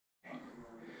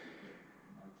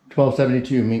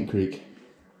1272 Mink Creek.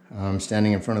 I'm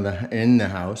standing in front of the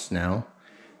house now.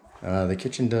 The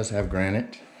kitchen does have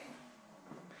granite.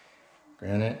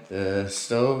 The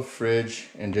stove, fridge,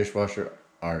 and dishwasher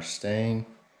are staying.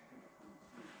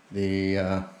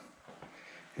 It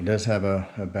does have a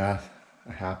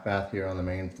half bath here on the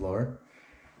main floor,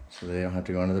 so they don't have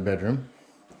to go into the bedroom.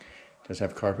 It does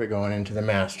have carpet going into the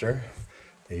master.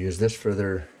 They use this for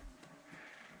their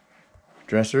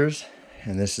dressers,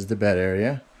 and this is the bed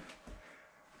area.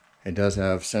 It does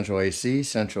have central AC,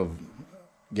 central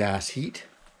gas heat,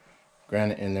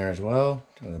 granite in there as well,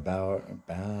 to the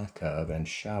bathtub and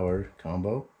shower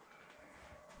combo.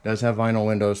 It does have vinyl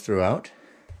windows throughout.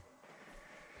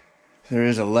 There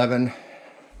is 11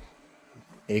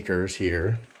 acres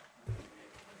here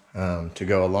to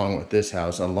go along with this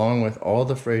house, along with all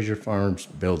the Fraser Farms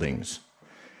buildings.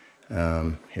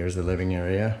 Here's the living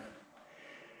area.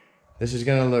 This is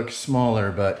going to look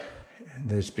smaller, but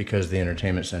that's because the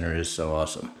entertainment center is so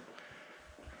awesome.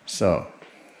 So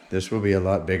this will be a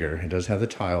lot bigger. It does have the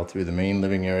tile through the main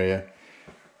living area,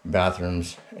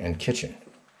 bathrooms, and kitchen.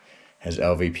 Has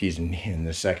LVPs in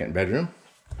the second bedroom.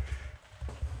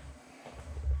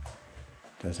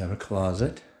 Does have a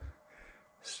closet,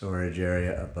 storage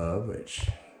area above, which,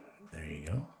 there you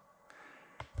go.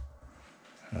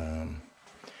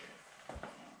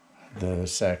 The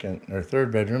second or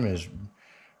third bedroom is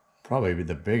probably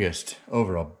the biggest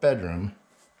overall bedroom,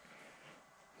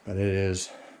 but it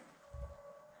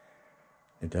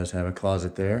does have a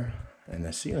closet there, and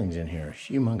the ceilings in here are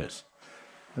humongous.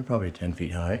 They're probably 10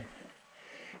 feet high.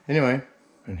 Anyway,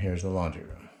 and here's the laundry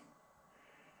room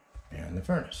and the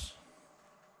furnace.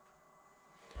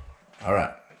 All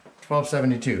right,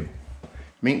 1272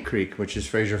 Mink Creek, which is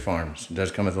Fraser Farms. It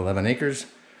does come with 11 acres,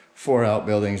 4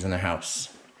 outbuildings and a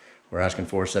house. We're asking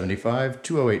 $475,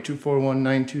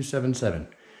 208-241-9277.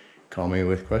 Call me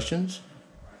with questions.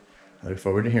 I look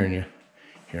forward to hearing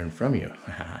from you.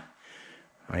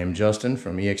 I am Justin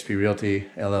from eXp Realty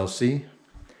LLC,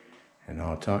 and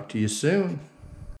I'll talk to you soon.